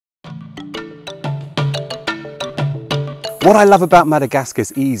What I love about Madagascar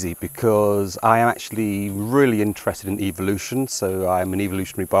is easy because I am actually really interested in evolution, so I'm an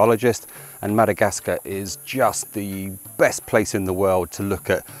evolutionary biologist, and Madagascar is just the best place in the world to look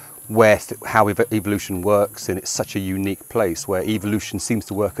at how evolution works, and it's such a unique place where evolution seems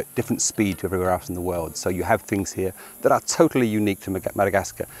to work at different speed to everywhere else in the world. So you have things here that are totally unique to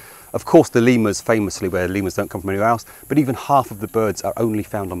Madagascar. Of course, the lemurs famously, where lemurs don't come from anywhere else, but even half of the birds are only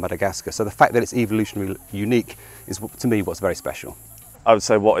found on Madagascar. So the fact that it's evolutionarily unique is, to me, what's very special. I would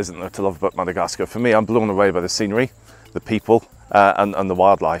say, what isn't there to love about Madagascar? For me, I'm blown away by the scenery, the people, and the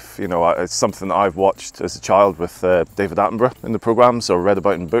wildlife. You know, it's something that I've watched as a child with David Attenborough in the programmes or read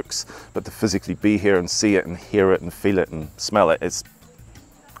about in books, but to physically be here and see it and hear it and feel it and smell it, it's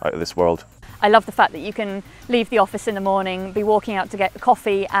out of this world. I love the fact that you can leave the office in the morning, be walking out to get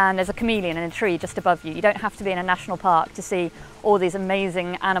coffee, and there's a chameleon in a tree just above you. You don't have to be in a national park to see all these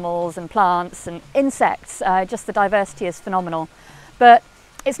amazing animals and plants and insects. Just the diversity is phenomenal. But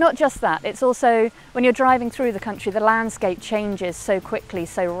it's not just that, it's also when you're driving through the country, the landscape changes so quickly,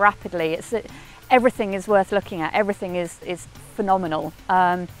 so rapidly. Everything is worth looking at, everything is phenomenal.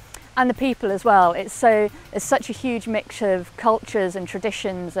 And the people as well. There's such a huge mix of cultures and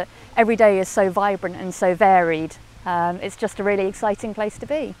traditions that every day is so vibrant and so varied. It's just a really exciting place to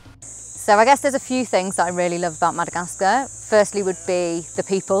be. So I guess there's a few things that I really love about Madagascar. Firstly would be the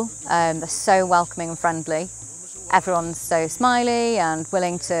people. They're so welcoming and friendly. Everyone's so smiley and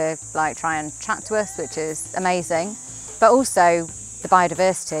willing to try and chat to us, which is amazing. But also the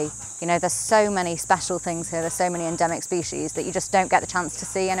biodiversity. You know, there's so many special things here, there's so many endemic species that you just don't get the chance to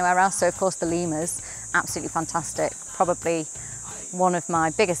see anywhere else. So of course the lemurs, absolutely fantastic. Probably one of my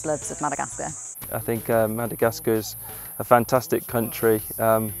biggest loves of Madagascar. I think Madagascar is a fantastic country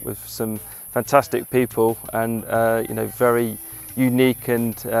with some fantastic people and you know, very unique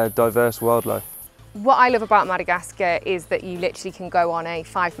and diverse wildlife. What I love about Madagascar is that you literally can go on a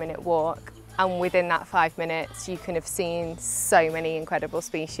 5-minute walk, and within that 5 minutes you can have seen so many incredible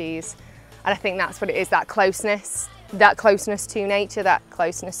species. And I think that's what it is, that closeness to nature, that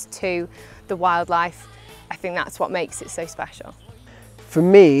closeness to the wildlife. I think that's what makes it so special. For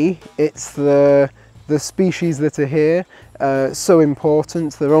me, it's the species that are here, so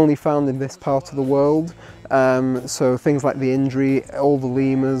important. They're only found in this part of the world. So things like the Indri, all the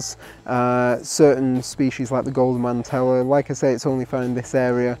lemurs, certain species like the golden mantella. Like I say, it's only found in this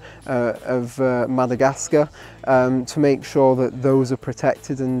area of Madagascar, to make sure that those are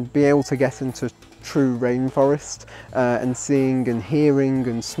protected and be able to get into true rainforest and seeing and hearing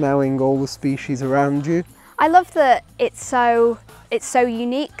and smelling all the species around you. I love that it's so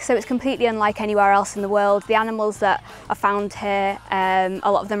unique, so it's completely unlike anywhere else in the world. The animals that are found here, a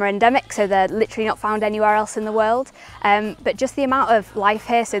lot of them are endemic, so they're literally not found anywhere else in the world. But just the amount of life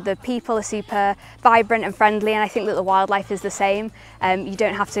here, so the people are super vibrant and friendly, and I think that the wildlife is the same. You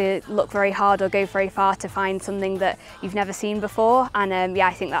don't have to look very hard or go very far to find something that you've never seen before, and yeah,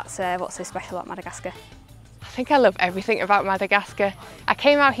 I think that's what's so special about Madagascar. I think I love everything about Madagascar. I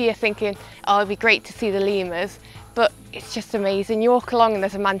came out here thinking, oh, it'd be great to see the lemurs, but it's just amazing. You walk along and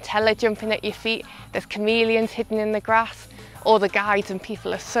there's a mantella jumping at your feet, there's chameleons hidden in the grass, all the guides and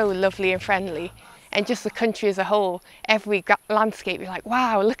people are so lovely and friendly, and just the country as a whole, every landscape you're like,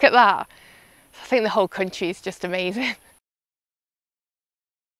 wow, look at that. I think the whole country is just amazing.